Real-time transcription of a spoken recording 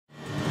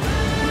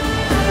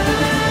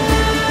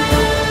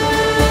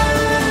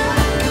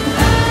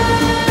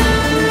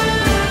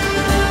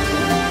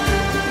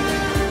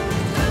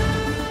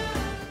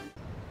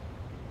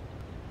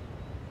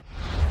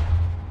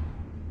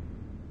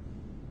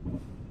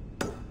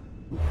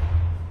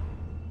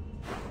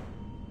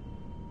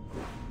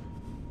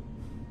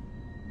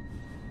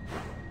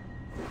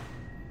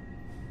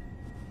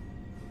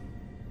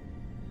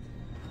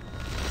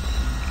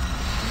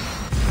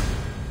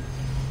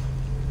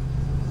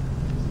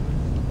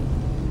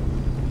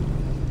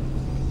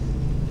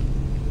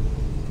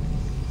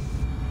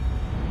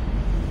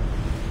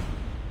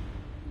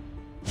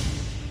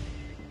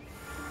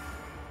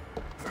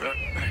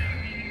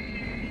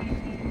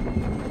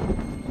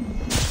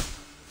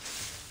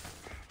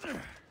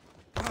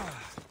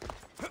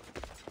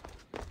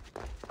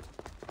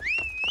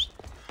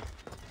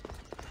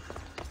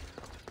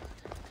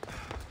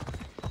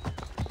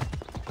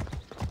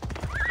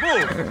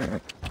through!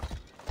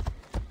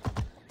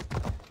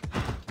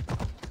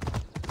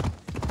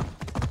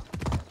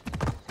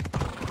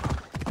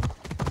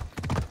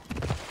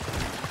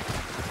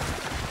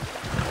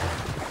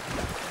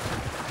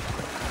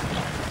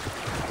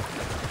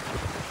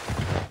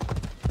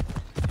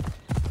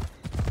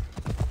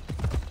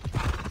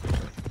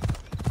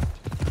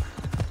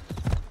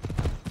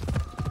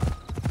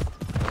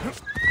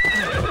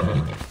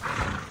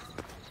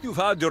 You've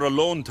had your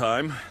alone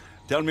time.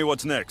 Tell me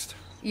what's next.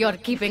 You're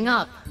keeping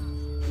up.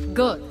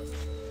 Good.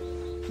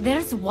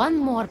 There's one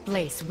more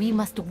place we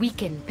must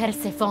weaken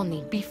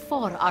Persephone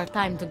before our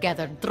time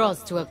together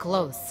draws to a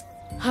close.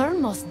 Her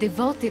most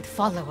devoted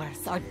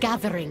followers are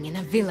gathering in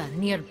a villa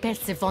near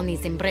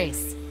Persephone's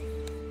embrace.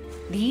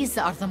 These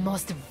are the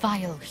most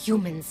vile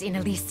humans in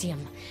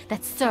Elysium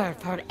that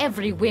serve her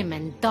every whim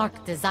and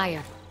dark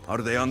desire.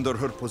 Are they under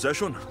her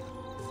possession?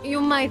 You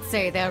might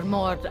say they're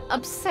more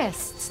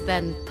obsessed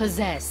than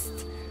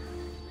possessed.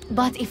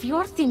 But if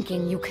you're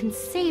thinking you can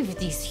save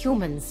these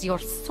humans, you're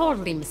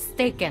sorely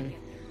mistaken.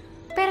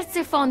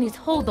 Persephone's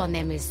hold on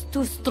them is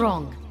too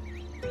strong.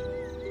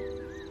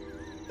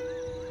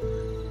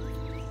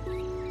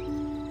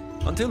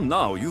 Until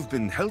now, you've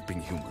been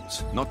helping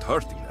humans, not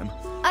hurting them.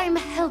 I'm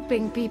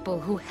helping people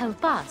who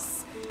help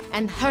us,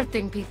 and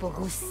hurting people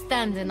who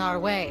stand in our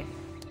way.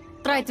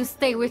 Try to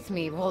stay with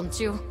me, won't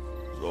you?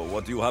 So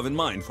what do you have in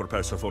mind for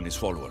Persephone's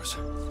followers?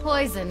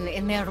 Poison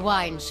in their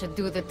wine should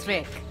do the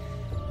trick.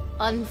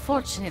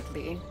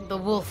 Unfortunately, the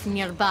wolf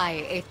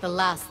nearby ate the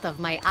last of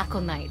my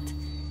aconite.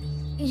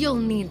 You'll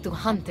need to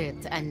hunt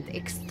it and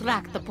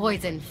extract the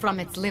poison from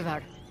its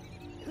liver.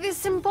 This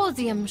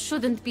symposium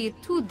shouldn't be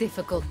too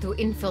difficult to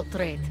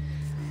infiltrate,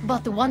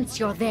 but once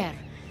you're there,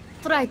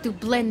 try to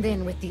blend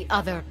in with the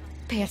other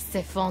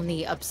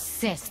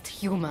Persephone-obsessed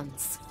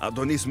humans.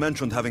 Adonis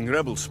mentioned having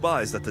rebel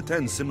spies that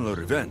attend similar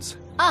events.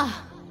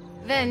 Ah,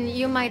 then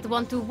you might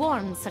want to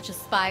warn such a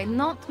spy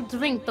not to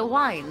drink the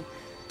wine.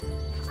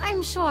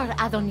 I'm sure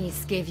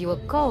Adonis gave you a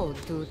code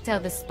to tell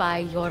the spy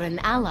you're an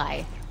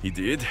ally. He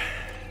did?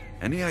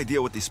 Any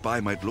idea what the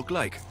spy might look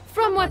like?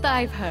 From what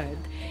I've heard,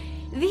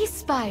 these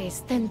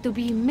spies tend to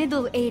be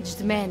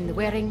middle-aged men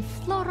wearing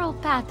floral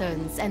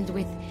patterns and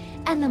with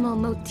animal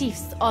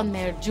motifs on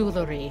their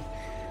jewelry.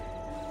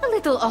 A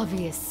little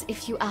obvious,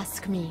 if you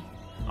ask me.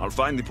 I'll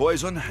find the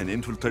poison and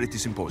infiltrate the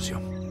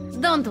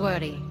symposium. Don't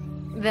worry.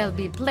 There'll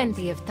be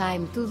plenty of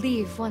time to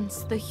leave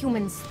once the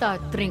humans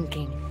start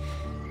drinking.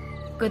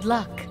 Good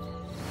luck.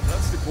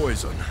 That's the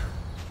poison.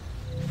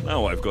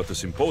 Now I've got a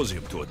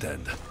symposium to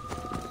attend.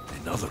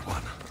 Another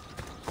one.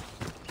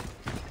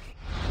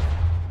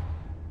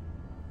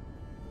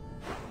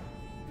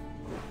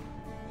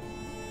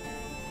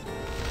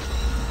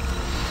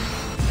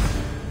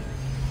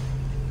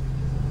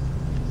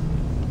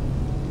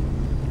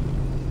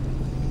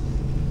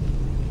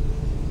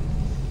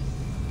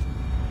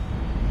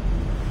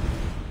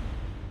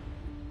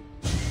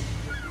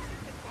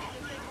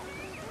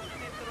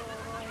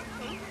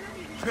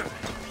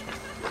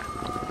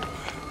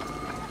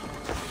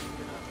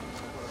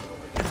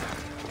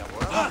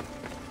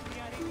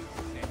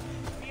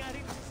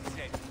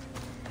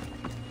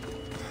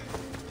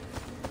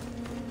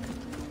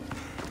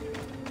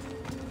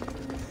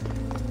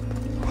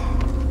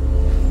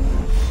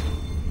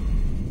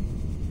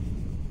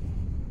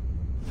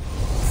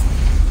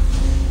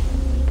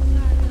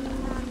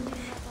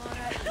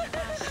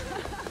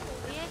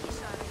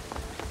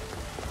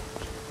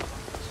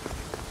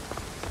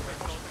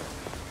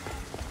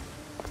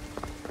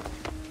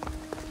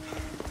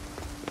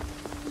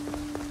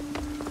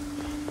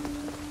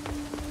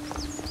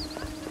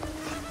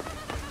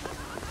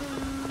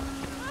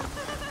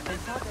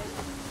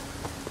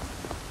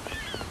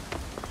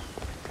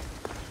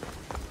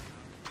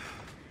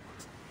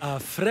 A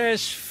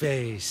fresh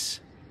face.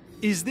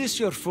 Is this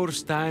your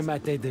first time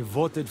at a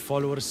devoted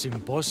follower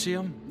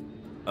symposium?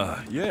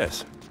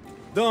 Yes.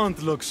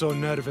 Don't look so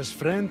nervous,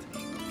 friend.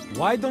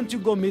 Why don't you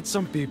go meet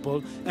some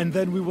people, and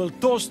then we will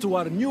toast to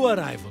our new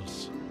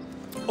arrivals?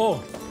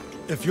 Oh,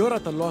 if you're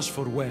at a loss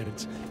for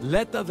words,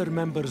 let other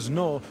members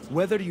know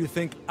whether you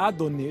think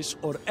Adonis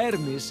or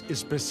Hermes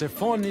is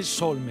Persephone's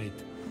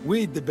soulmate.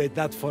 We debate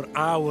that for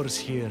hours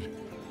here.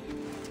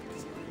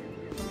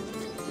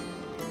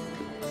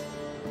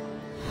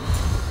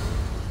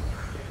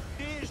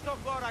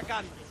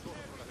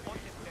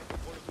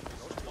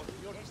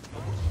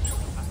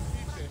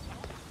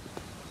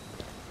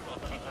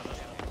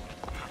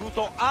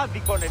 Τούτο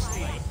άδικον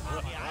εστί.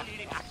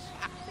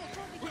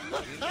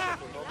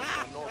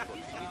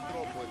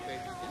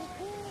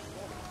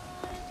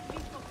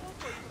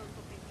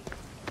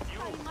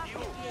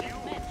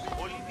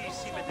 Όλοι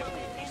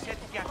συμμετέχουν σε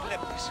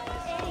διακλέπτες.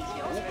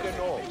 Ούτε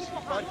εννοώ,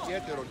 υπάρχει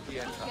έτερον τι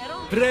έντα.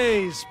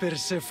 Praise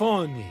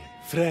Persephone,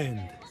 friend.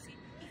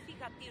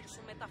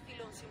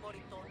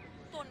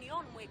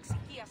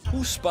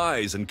 Who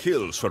spies and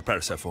kills for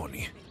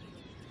Persephone?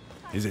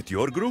 Is it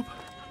your group?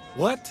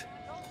 What?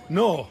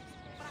 No.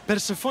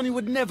 Persephone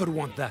would never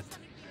want that.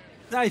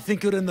 I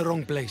think you're in the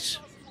wrong place.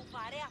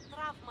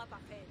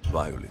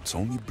 Violets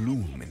only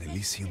bloom in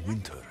Elysian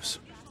winters.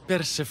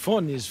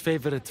 Persephone's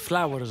favorite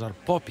flowers are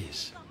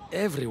poppies.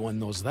 Everyone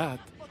knows that.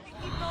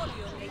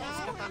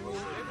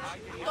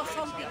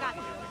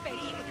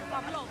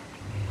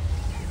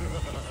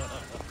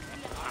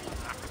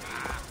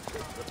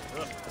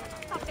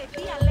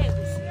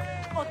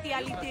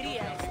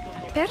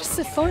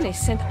 Persephone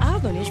sent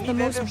Adonis the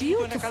most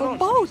beautiful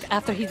boat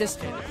after he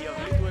destroyed.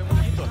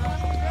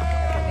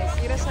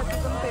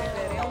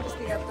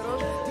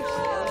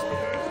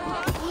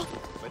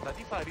 Μετά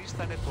τι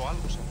παρίστανε το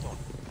άλμος αυτόν.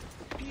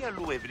 Τι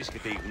αλλού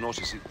ευρίσκεται η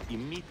γνώση, η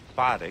μη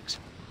πάρεξ.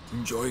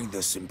 Enjoying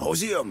the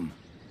symposium?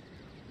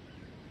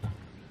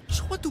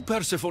 So what do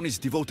Persephone's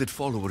devoted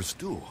followers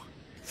do?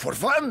 For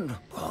fun?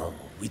 Oh,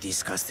 we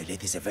discuss the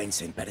latest events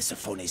in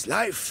Persephone's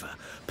life,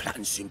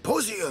 plan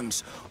symposiums,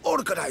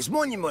 organize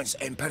monuments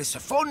in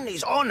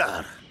Persephone's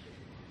honor.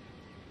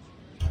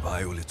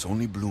 Violets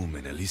only bloom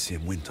in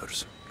Elysian winters.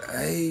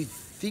 I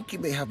think you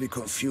may have me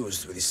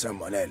confused with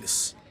someone else.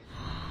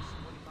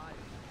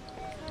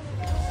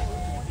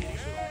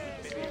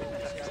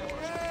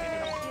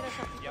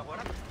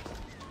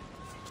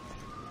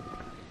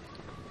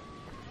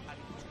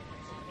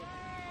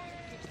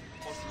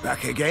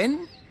 Back again?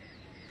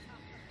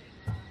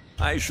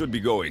 I should be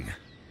going.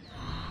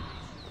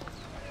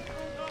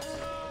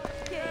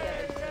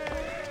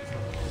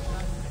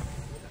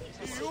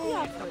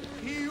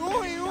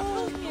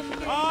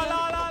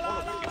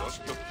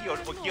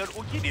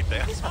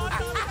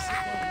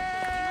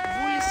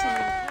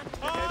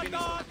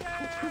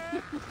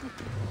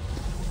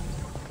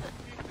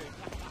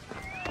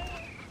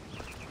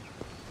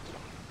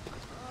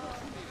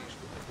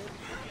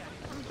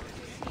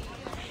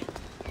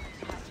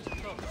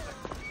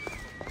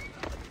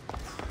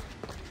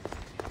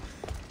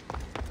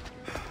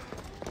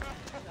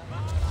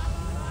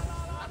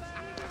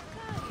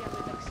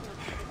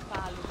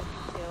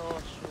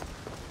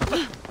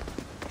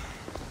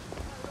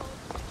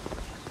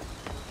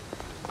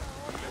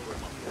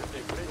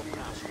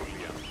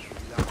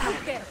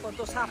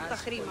 Από τα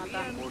χρήματα.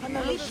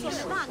 Αναλύσουμε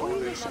πού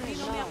είναι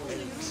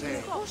συνειδητοποιημένος.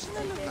 Πώς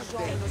είναι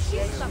λογιζόμενος.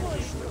 Ήρθαμε ο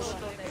ήλιος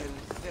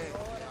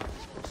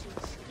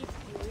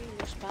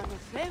πάνω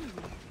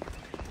θέμη.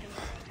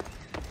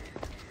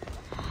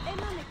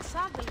 Έναν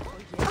εξάδελφο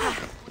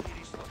γέρα.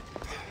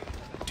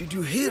 Did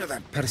you hear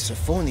that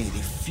Persephone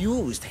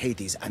refused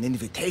Hades an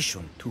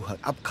invitation to her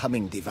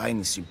upcoming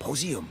divine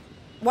symposium?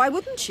 Why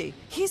wouldn't she?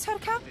 He's her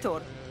captor.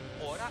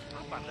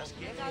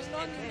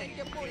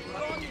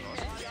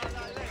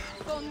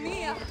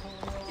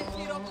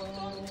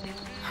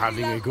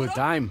 Having a good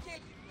time?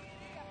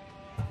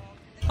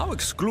 How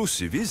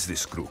exclusive is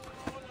this group?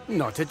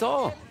 Not at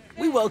all.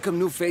 We welcome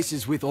new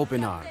faces with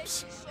open arms.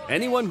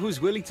 Anyone who's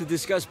willing to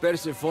discuss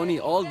Persephone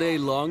all day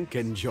long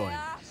can join.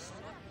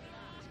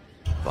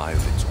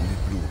 Violets only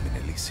bloom in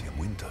Elysian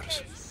winters.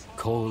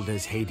 Cold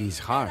as Hades'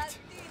 heart.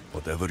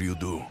 Whatever you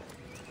do,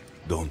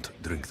 don't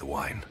drink the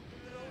wine.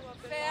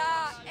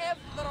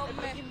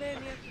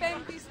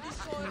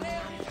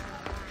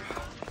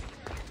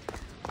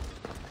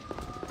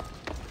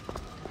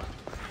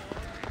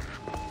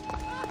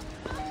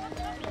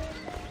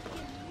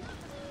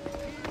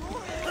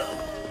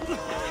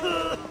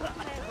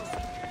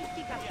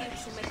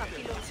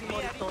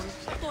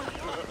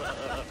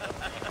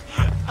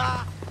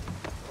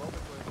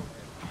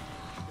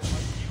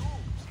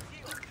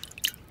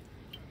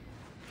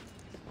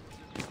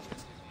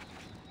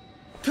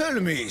 Tell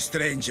me,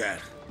 stranger,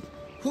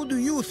 who do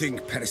you think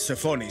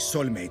Persephone's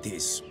soulmate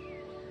is?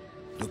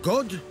 The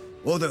god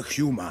or the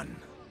human?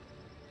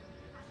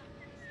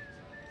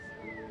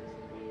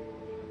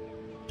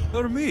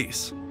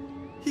 Hermes!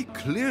 He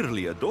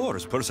clearly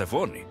adores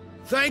Persephone.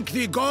 Thank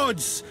the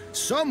gods!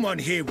 Someone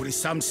here with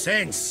some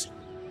sense.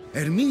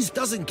 Hermes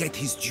doesn't get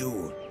his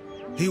due.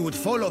 He would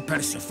follow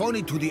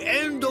Persephone to the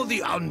end of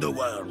the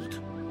underworld.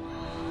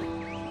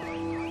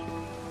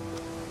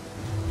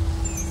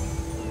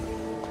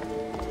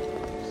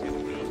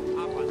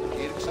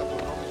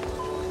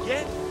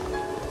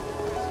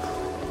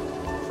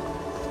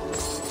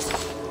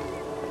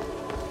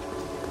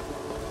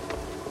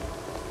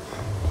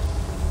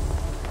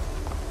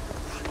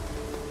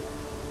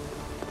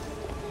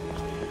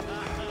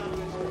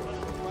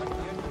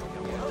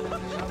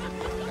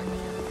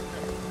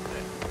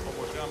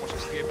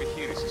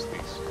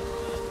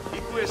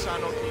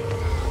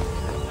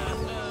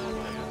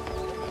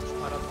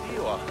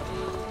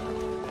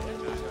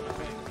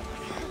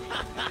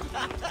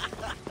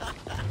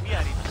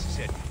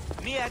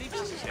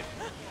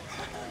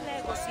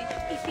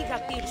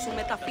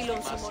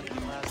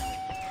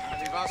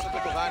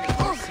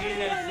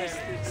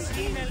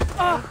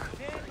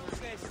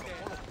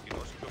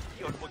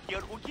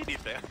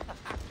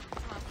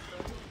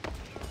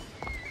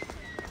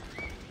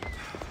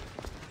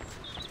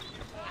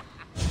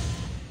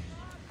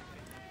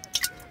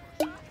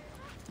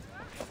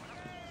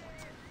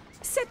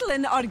 Settle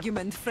an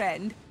argument,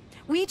 friend.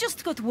 We just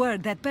got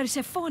word that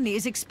Persephone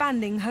is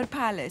expanding her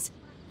palace.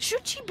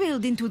 Should she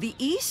build into the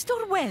east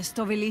or west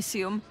of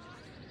Elysium?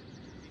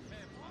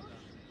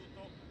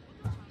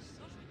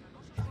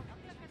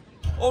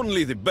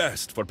 Only the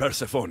best for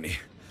Persephone.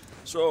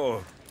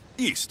 So,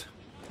 east.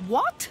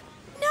 What?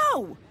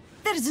 No!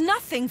 There's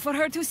nothing for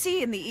her to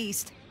see in the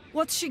east.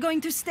 What's she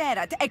going to stare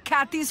at? A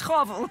Cathy's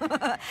hovel?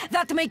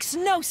 That makes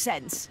no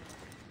sense.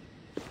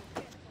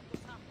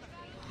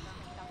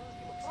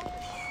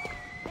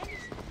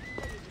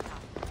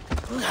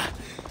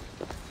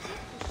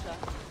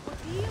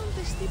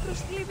 Οδείονται στη προς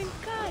τη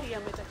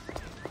Λεβινκάρια μετά.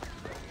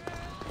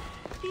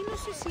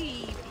 Τίνος εσύ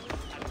ήδη.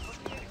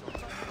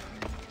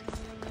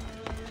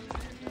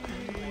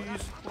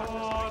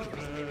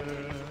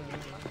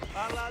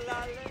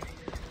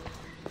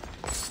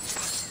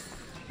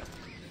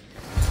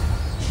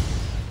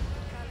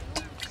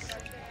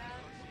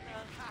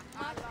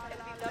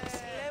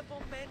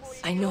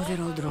 I know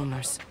they're old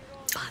rumors,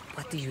 but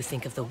what do you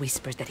think of the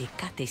whispers that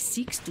Hecate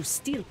seeks to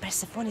steal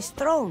Persephone's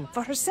throne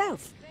for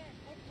herself?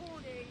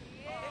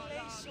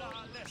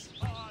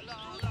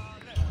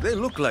 They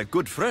look like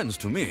good friends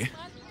to me.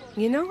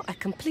 You know, I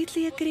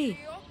completely agree.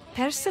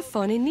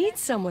 Persephone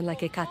needs someone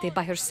like Hecate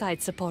by her side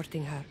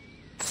supporting her.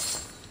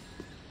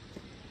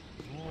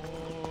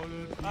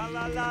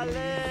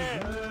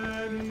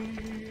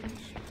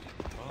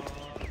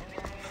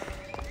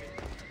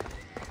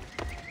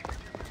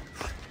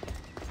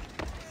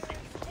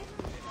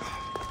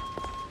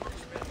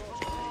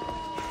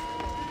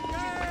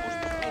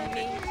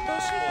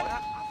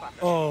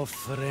 Oh,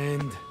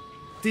 friend.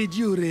 Did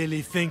you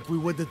really think we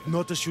wouldn't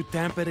notice you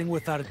tampering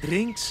with our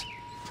drinks?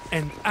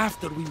 And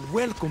after we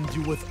welcomed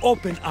you with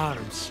open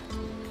arms.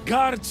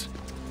 Guards!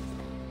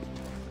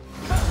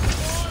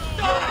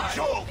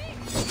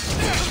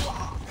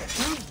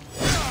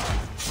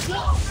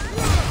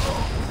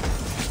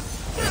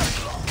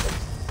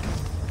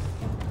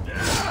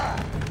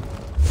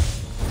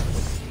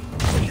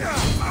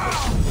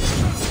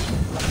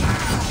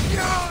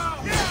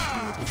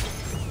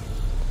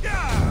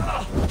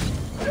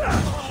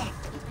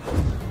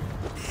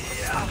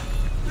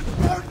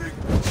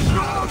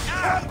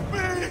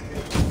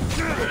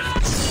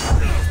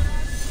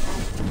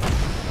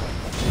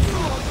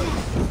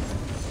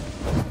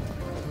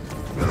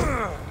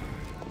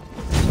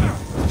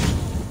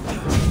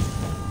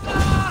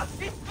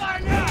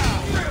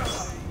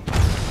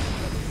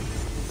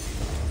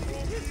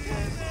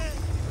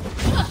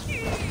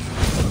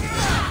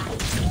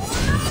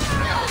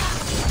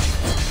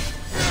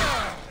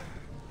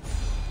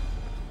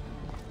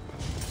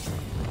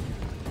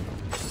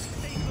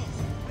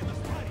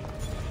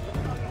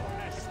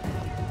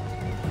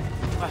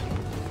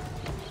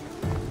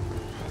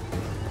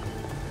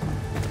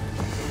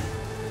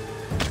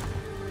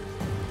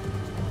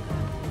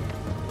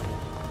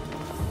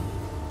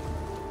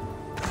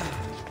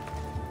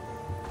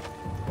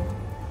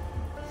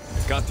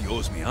 Hecate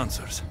owes me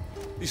answers.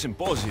 The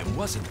symposium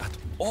wasn't at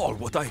all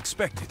what I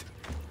expected.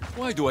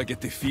 Why do I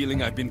get the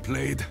feeling I've been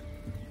played?